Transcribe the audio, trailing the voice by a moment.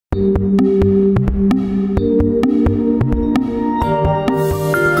All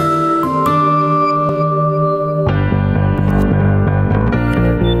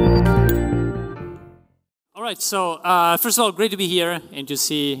right, so first of all, great to be here and to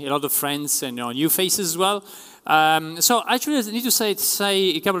see a lot of friends and new faces as well. So actually, I need to say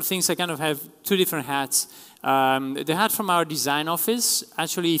a couple of things. I kind of have two different hats. The hat from our design office.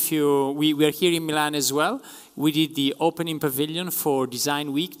 Actually, we are here in Milan as well. We did the opening pavilion for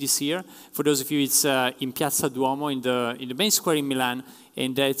Design Week this year. For those of you, it's in Piazza Duomo in the main square in Milan.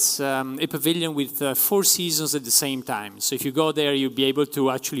 And that's a pavilion with 4 seasons at the same time. So if you go there, you'll be able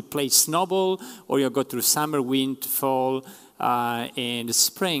to actually play snowball, or you'll go through summer, winter, fall, and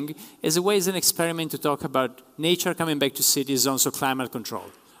spring, as a way as an experiment to talk about nature coming back to cities, also climate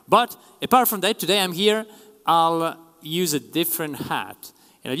control. But apart from that, today I'm here, I'll use a different hat.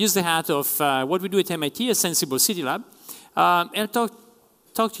 And I'll use the hat of what we do at MIT, a Senseable City Lab, and I'll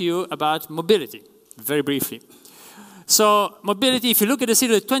talk to you about mobility, very briefly. So mobility, if you look at the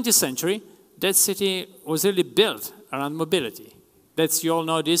city of the 20th century, that city was really built around mobility. That's, you all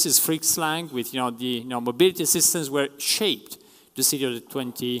know this is freak slang with, the mobility systems were shaped the city of the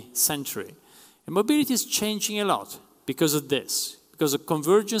 20th century. And mobility is changing a lot because of this, because of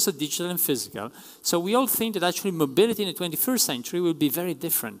convergence of digital and physical. So we all think that actually mobility in the 21st century will be very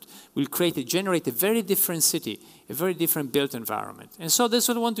different, will generate a very different city, a very different built environment. And so that's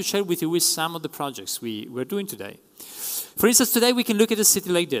what I want to share with you with some of the projects we're doing today. For instance, today we can look at a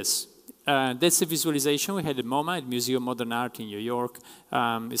city like this. That's a visualization we had at MoMA, at Museum of Modern Art in New York.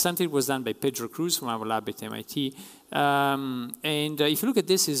 It's something that was done by Pedro Cruz from our lab at MIT. If you look at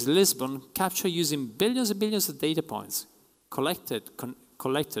this, is Lisbon captured using billions and billions of data points collected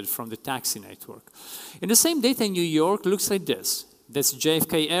from the taxi network. And the same data in New York looks like this. That's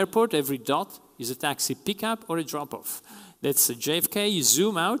JFK Airport. Every dot is a taxi pickup or a drop-off. That's JFK. You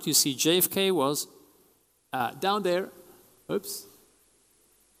zoom out, you see JFK was down there. Oops.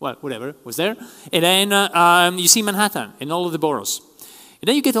 Well, whatever was there. And then you see Manhattan and all of the boroughs. And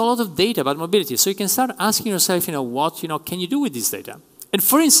then you get a lot of data about mobility. So you can start asking yourself, what can you do with this data? And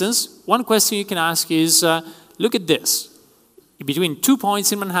for instance, one question you can ask is, look at this. Between 2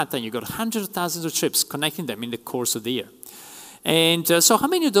 points in Manhattan, you got hundreds of thousands of trips connecting them in the course of the year. And so how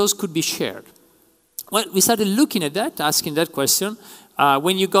many of those could be shared? Well, we started looking at that, asking that question.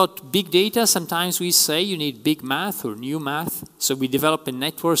 When you got big data, sometimes we say you need big math or new math. So we developed a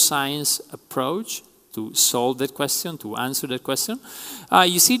network science approach to solve that question, to answer that question.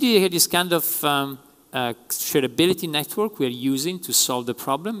 You see this kind of shareability network we're using to solve the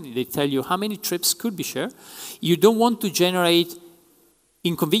problem. They tell you how many trips could be shared. You don't want to generate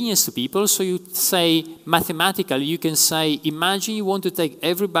inconvenience to people, so you say mathematically, you can say, imagine you want to take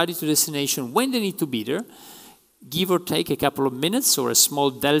everybody to destination when they need to be there, give or take a couple of minutes or a small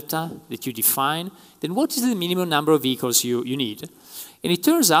delta that you define, then what is the minimum number of vehicles you need? And it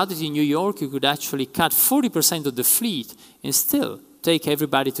turns out that in New York, you could actually cut 40% of the fleet and still take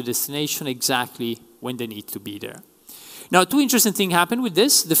everybody to destination exactly when they need to be there. Now, 2 interesting things happened with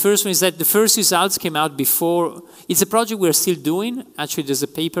this. The first one is that the first results came out before. It's a project we're still doing. Actually, there's a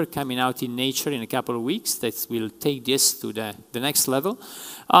paper coming out in Nature in a couple of weeks that will take this to the next level.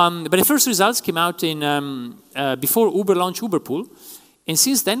 But the first results came out before Uber launched Uber Pool. And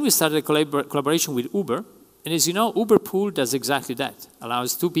since then, we started a collaboration with Uber. And as you know, Uber Pool does exactly that.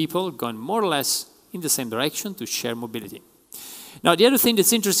 Allows 2 people going more or less in the same direction to share mobility. Now, the other thing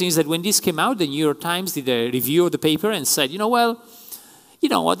that's interesting is that when this came out, the New York Times did a review of the paper and said, well, you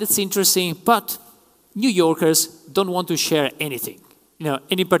know what, that's interesting, but New Yorkers don't want to share anything,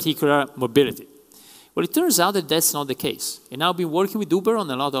 any particular mobility. Well, it turns out that that's not the case. And I've been working with Uber on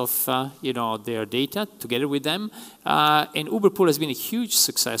a lot of, their data together with them. And Uber Pool has been a huge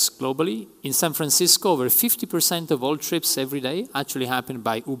success globally. In San Francisco, over 50% of all trips every day actually happen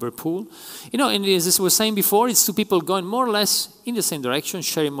by Uber Pool. And as I was saying before, it's 2 people going more or less in the same direction,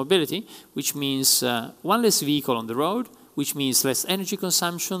 sharing mobility, which means 1 less vehicle on the road, which means less energy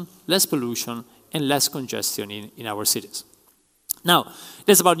consumption, less pollution, and less congestion in our cities. Now,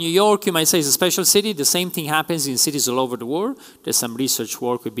 that's about New York. You might say it's a special city. The same thing happens in cities all over the world. There's some research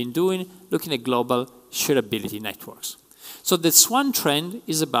work we've been doing, looking at global shareability networks. So that's one trend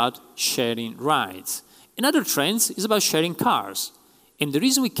is about sharing rides. Another trend is about sharing cars. And the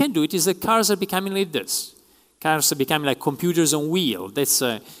reason we can do it is that cars are becoming like this. Cars are becoming like computers on wheels. That's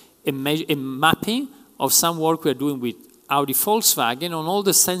a mapping of some work we're doing with Audi Volkswagen on all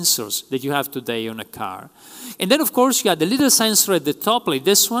the sensors that you have today on a car. And then, of course, you have the little sensor at the top, like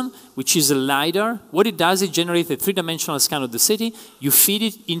this one, which is a LiDAR. What it does, it generates a 3-dimensional scan of the city. You feed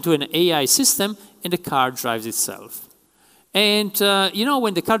it into an AI system, and the car drives itself. And, you know,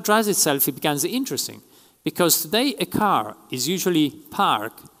 when the car drives itself, it becomes interesting. Because today, a car is usually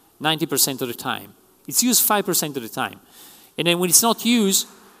parked 90% of the time. It's used 5% of the time. And then when it's not used,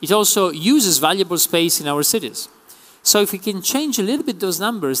 it also uses valuable space in our cities. So if we can change a little bit those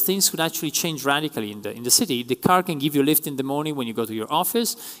numbers, things could actually change radically in the city. The car can give you a lift in the morning when you go to your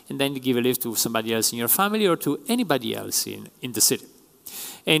office, and then you give a lift to somebody else in your family or to anybody else in the city.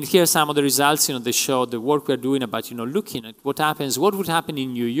 And here are some of the results, you know, they show the work we're doing about, you know, looking at what would happen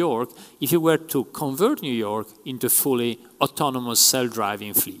in New York if you were to convert New York into a fully autonomous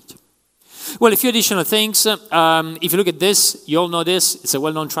self-driving fleet. Well, a few additional things. If you look at this, you all know this, it's a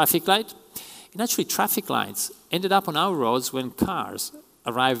well-known traffic light. And actually, traffic lights ended up on our roads when cars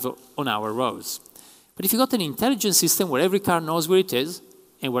arrived on our roads. But if you got an intelligent system where every car knows where it is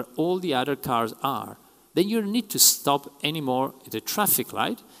and where all the other cars are, then you don't need to stop anymore at a traffic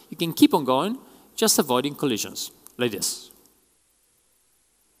light. You can keep on going, just avoiding collisions, like this.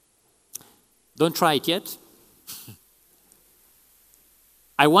 Don't try it yet.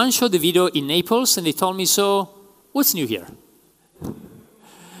 I once showed the video in Naples, and they told me, so what's new here?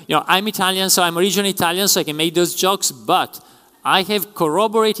 You know, I'm Italian, so I'm originally Italian, so I can make those jokes, but I have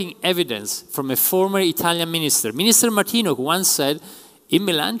corroborating evidence from a former Italian minister, Minister Martino, who once said, in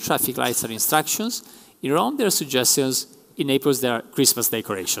Milan, traffic lights are instructions. In Rome, there are suggestions. In Naples, there are Christmas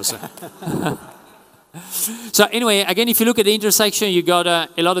decorations. So anyway, again, if you look at the intersection, you got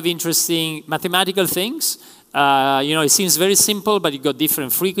a lot of interesting mathematical things. You know, it seems very simple, but you got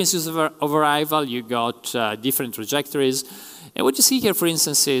different frequencies of arrival. You got different trajectories. And what you see here, for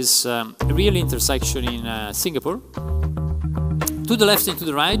instance, is a real intersection in Singapore. To the left and to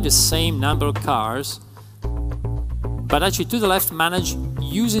the right, the same number of cars. But actually, to the left, manage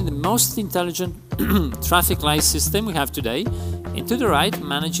using the most intelligent traffic light system we have today, and to the right,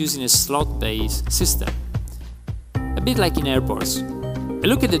 manage using a slot-based system. A bit like in airports. And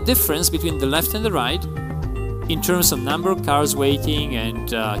look at the difference between the left and the right in terms of number of cars waiting and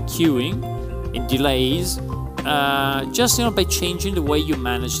queuing and delays, just, you know, by changing the way you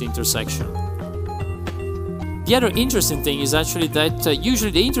manage the intersection. The other interesting thing is actually that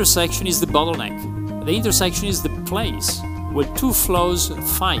usually the intersection is the bottleneck. The intersection is the place where two flows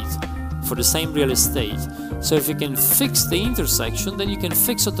fight for the same real estate. So if you can fix the intersection, then you can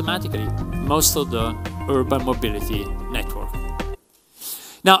fix automatically most of the urban mobility network.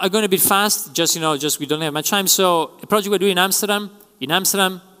 Now, I'm going a bit fast, just, you know, we don't have much time. So a project we're doing in Amsterdam. In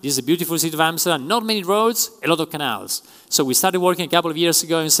Amsterdam, this is a beautiful city of Amsterdam. Not many roads, a lot of canals. So we started working a couple of years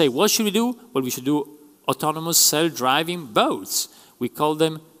ago and say, what should we do? Well, we should do autonomous self-driving boats. We call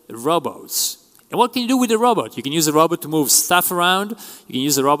them rowboats. And what can you do with a robot? You can use a robot to move stuff around. You can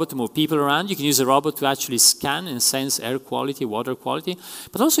use a robot to move people around. You can use a robot to actually scan and sense air quality, water quality.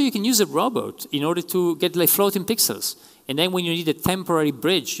 But also you can use a robot in order to get like floating pixels. And then when you need a temporary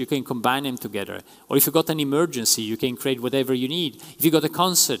bridge, you can combine them together. Or if you've got an emergency, you can create whatever you need. If you've got a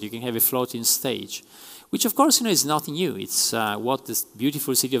concert, you can have a floating stage. Which of course, you know, is nothing new. It's what this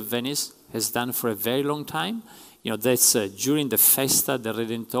beautiful city of Venice has done for a very long time. You know, that's during the Festa del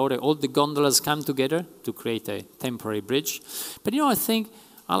Redentore, all the gondolas come together to create a temporary bridge. But, you know,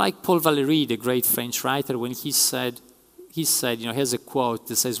 I like Paul Valéry, the great French writer, when he said, you know, here's a quote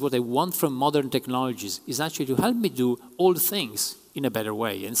that says, what I want from modern technologies is actually to help me do all things in a better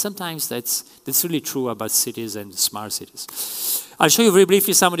way. And sometimes that's really true about cities and smart cities. I'll show you very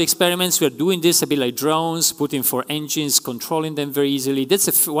briefly some of the experiments. We are doing this a bit like drones, putting 4 engines, controlling them very easily.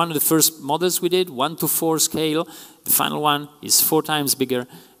 That's one of the first models we did, 1:4 scale. The final one is 4 times bigger.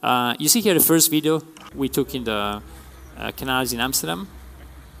 You see here the first video we took in the canals in Amsterdam.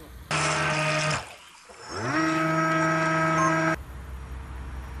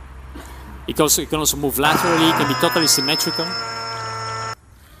 It can also move laterally, it can be totally symmetrical.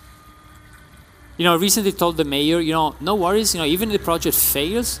 You know, I recently told the mayor, you know, no worries, you know, even if the project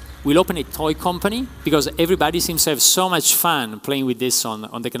fails, we'll open a toy company because everybody seems to have so much fun playing with this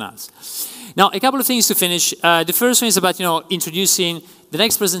on the canals. Now, a couple of things to finish. The first one is about, you know, introducing the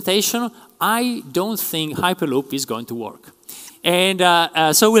next presentation. I don't think Hyperloop is going to work. And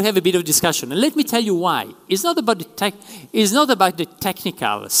so we'll have a bit of discussion. And let me tell you why. It's not about the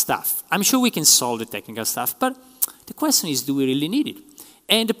technical stuff. I'm sure we can solve the technical stuff, but the question is, do we really need it?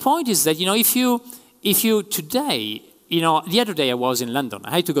 And the point is that, you know, if you today, you know, the other day I was in London.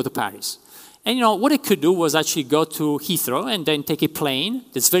 I had to go to Paris. And, you know, what I could do was actually go to Heathrow and then take a plane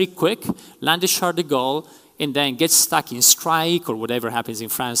that's very quick, land at Charles de Gaulle, and then get stuck in strike or whatever happens in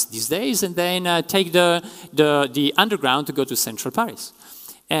France these days, and then take the underground to go to central Paris.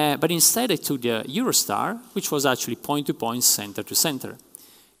 But instead I took the Eurostar, which was actually point-to-point, center-to-center.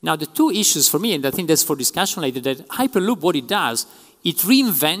 Now, the two issues for me, and I think that's for discussion later, that Hyperloop, what it does, it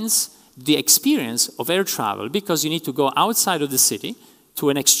reinvents the experience of air travel because you need to go outside of the city to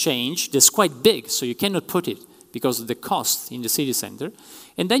an exchange that's quite big, so you cannot put it because of the cost in the city center.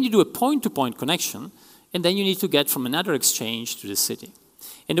 And then you do a point-to-point connection, and then you need to get from another exchange to the city.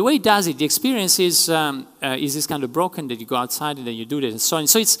 And the way it does it, the experience is this kind of broken that you go outside and then you do that and so on.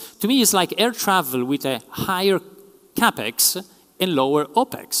 So it's, to me, it's like air travel with a higher capex and lower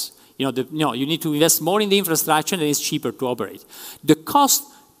opex. You need to invest more in the infrastructure and it's cheaper to operate. The cost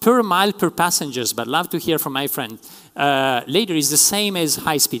per mile per passengers, but I'd love to hear from my friend later, is the same as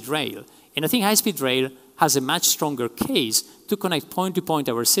high-speed rail. And I think high-speed rail has a much stronger case to connect point-to-point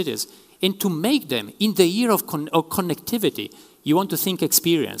our cities and to make them, in the year of connectivity, you want to think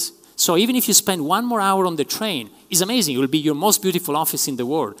experience. So even if you spend 1 more hour on the train, it's amazing. It will be your most beautiful office in the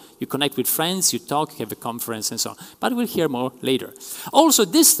world. You connect with friends, you talk, you have a conference, and so on. But we'll hear more later. Also,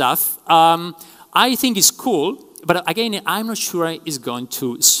 this stuff, I think is cool, but again, I'm not sure it's going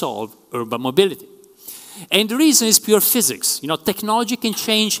to solve urban mobility. And the reason is pure physics. Technology can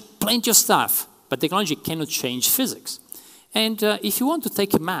change plenty of stuff, but technology cannot change physics. And if you want to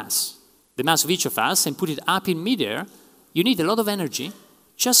take a mass, the mass of each of us, and put it up in midair, you need a lot of energy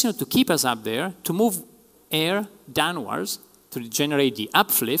just to keep us up there, to move air downwards, to generate the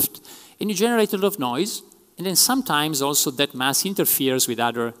uplift, and you generate a lot of noise, and then sometimes also that mass interferes with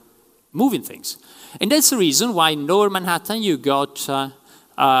other moving things. And that's the reason why in Lower Manhattan you got a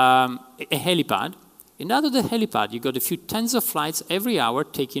helipad, and out of the helipad you got a few tens of flights every hour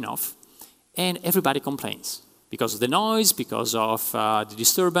taking off, and everybody complains. Because of the noise, because of the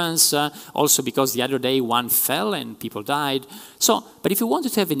disturbance, also because the other day one fell and people died. So, but if you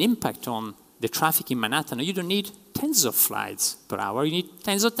wanted to have an impact on the traffic in Manhattan, you don't need tens of flights per hour, you need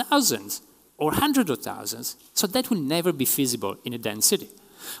tens of thousands or hundreds of thousands. So that will never be feasible in a dense city.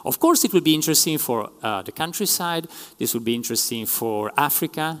 Of course, it will be interesting for the countryside. This will be interesting for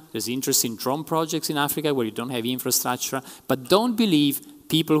Africa. There's interesting drone projects in Africa where you don't have infrastructure. But don't believe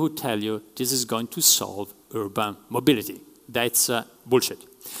people who tell you this is going to solve urban mobility. That's bullshit.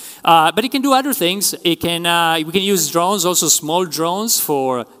 But it can do other things. We can use drones, also small drones,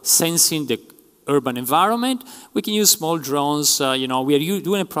 for sensing the urban environment. We can use small drones. We are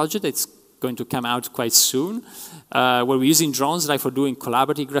doing a project that's going to come out quite soon, where we're using drones like for doing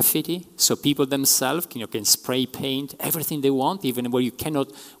collaborative graffiti. So people themselves can spray paint everything they want, even where you cannot,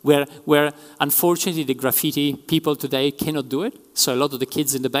 where unfortunately the graffiti people today cannot do it. So a lot of the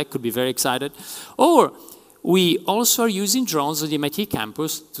kids in the back could be very excited. Or we also are using drones on the MIT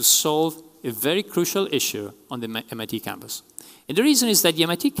campus to solve a very crucial issue on the MIT campus. And the reason is that the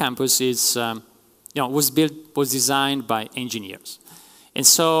MIT campus is, was designed by engineers. And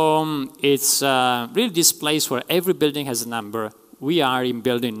so it's really this place where every building has a number. We are in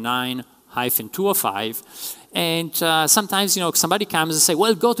building 9-205. And sometimes, somebody comes and say,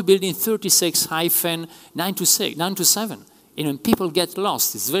 well, go to building 36-927. And people get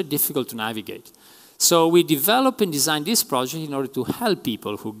lost. It's very difficult to navigate. So we developed and designed this project in order to help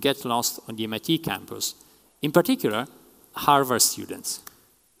people who get lost on the MIT campus, in particular, Harvard students.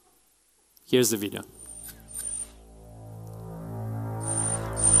 Here's the video.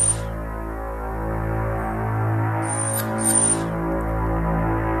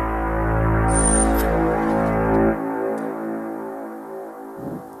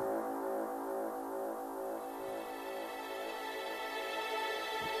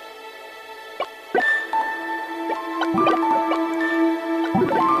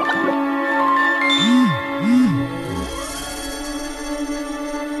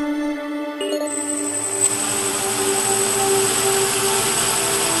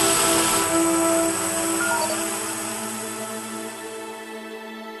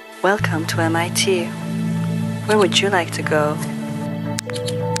 Welcome to MIT. Where would you like to go?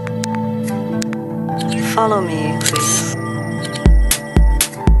 Follow me, please.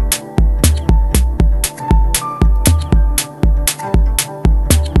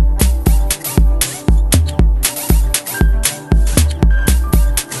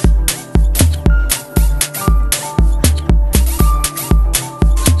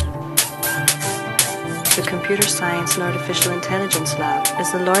 The Computer Science and Artificial Intelligence Lab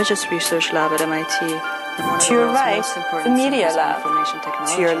is the largest research lab at MIT. To your right, the Media Lab. To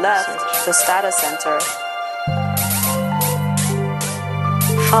your left, the Data Center.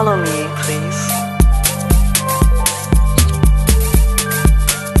 Follow me, please.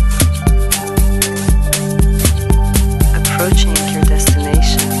 Approaching your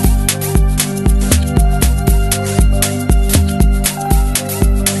destination.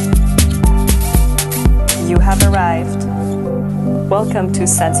 You have arrived. Welcome to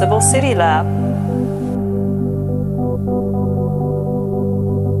Senseable City Lab.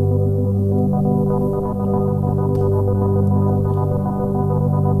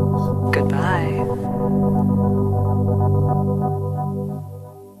 Goodbye.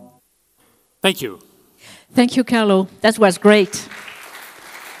 Thank you. Thank you, Carlo. That was great.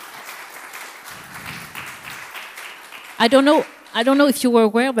 I don't know if you were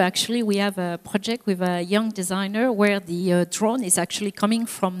aware, but actually we have a project with a young designer where the drone is actually coming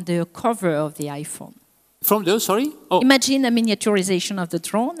from the cover of the iPhone. From those, sorry? Oh. Imagine a miniaturization of the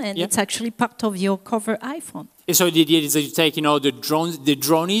drone, and it's actually part of your cover iPhone. So the idea is that you take, the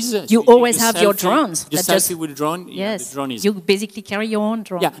dronies. You always have your drones. The selfie with the drone. Yes, yeah, the drone is. You basically carry your own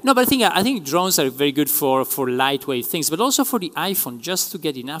drone. Yeah, no, but I think drones are very good for lightweight things, but also for the iPhone, just to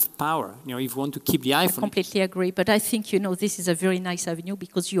get enough power. If you want to keep the iPhone. I completely agree, but I think this is a very nice avenue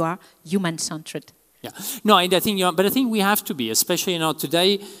because you are human-centered. Yeah, no, and I think we have to be, especially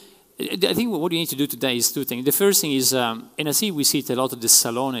today. I think what you need to do today is two things. The first thing is, and I see we see it a lot at the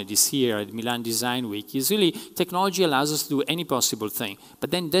Salone this year at Milan Design Week, is really technology allows us to do any possible thing. But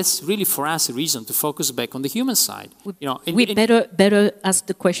then that's really for us a reason to focus back on the human side. We better ask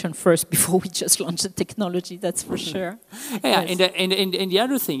the question first before we just launch the technology, that's for sure. Yeah, yes. and the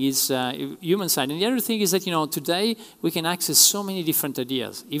other thing is human side. And the other thing is that, today we can access so many different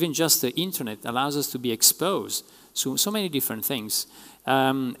ideas. Even just the internet allows us to be exposed to so many different things.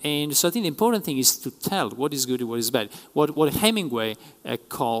 And so I think the important thing is to tell what is good and what is bad. What Hemingway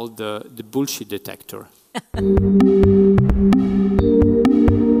called the bullshit detector.